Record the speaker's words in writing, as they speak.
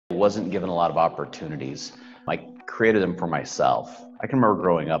Wasn't given a lot of opportunities. I created them for myself. I can remember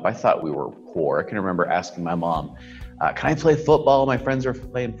growing up, I thought we were poor. I can remember asking my mom, can I play football? My friends are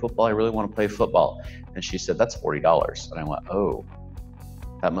playing football. I really want to play football. And she said, that's $40. And I went, oh,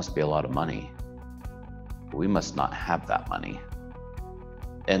 that must be a lot of money. We must not have that money.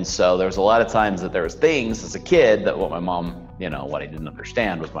 And so there was a lot of times that there was things as a kid that what my mom, what I didn't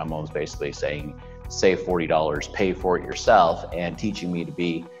understand was my mom was basically saying, save $40, pay for it yourself, and teaching me to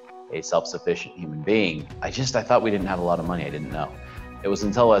be a self-sufficient human being. I thought we didn't have a lot of money. I didn't know. It was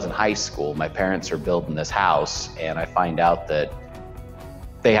until I was in high school, my parents are building this house, and I find out that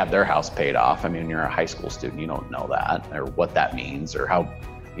they have their house paid off. I mean, when you're a high school student, you don't know that, or what that means, or how,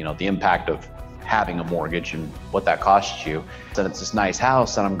 the impact of having a mortgage and what that costs you. And it's this nice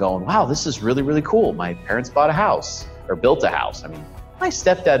house, and I'm going, wow, this is really, really cool. My parents bought a house, or built a house. I mean, my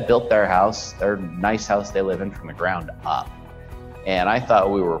stepdad built their house, their nice house they live in, from the ground up. And I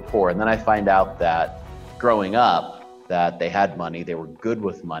thought we were poor. And then I find out that growing up, that they had money, they were good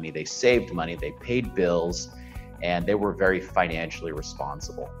with money, they saved money, they paid bills, and they were very financially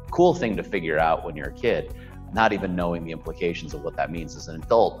responsible. Cool thing to figure out when you're a kid, not even knowing the implications of what that means as an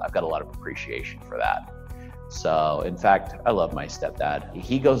adult. I've got a lot of appreciation for that. So in fact, I love my stepdad.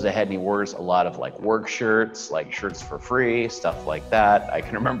 He goes ahead and he wears a lot of work shirts, shirts for free, stuff like that. I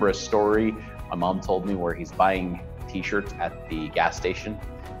can remember a story my mom told me where he's buying t-shirts at the gas station,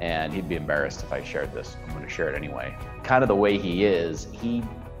 and he'd be embarrassed if I shared this. I'm going to share it anyway. Kind of the way he is, he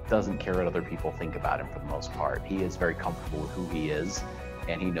doesn't care what other people think about him for the most part. He is very comfortable with who he is,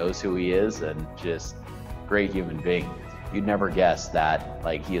 and he knows who he is, and just great human being. You'd never guess that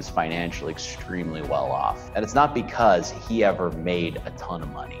he is financially extremely well off. And it's not because he ever made a ton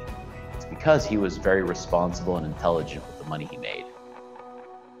of money. It's because he was very responsible and intelligent with the money he made.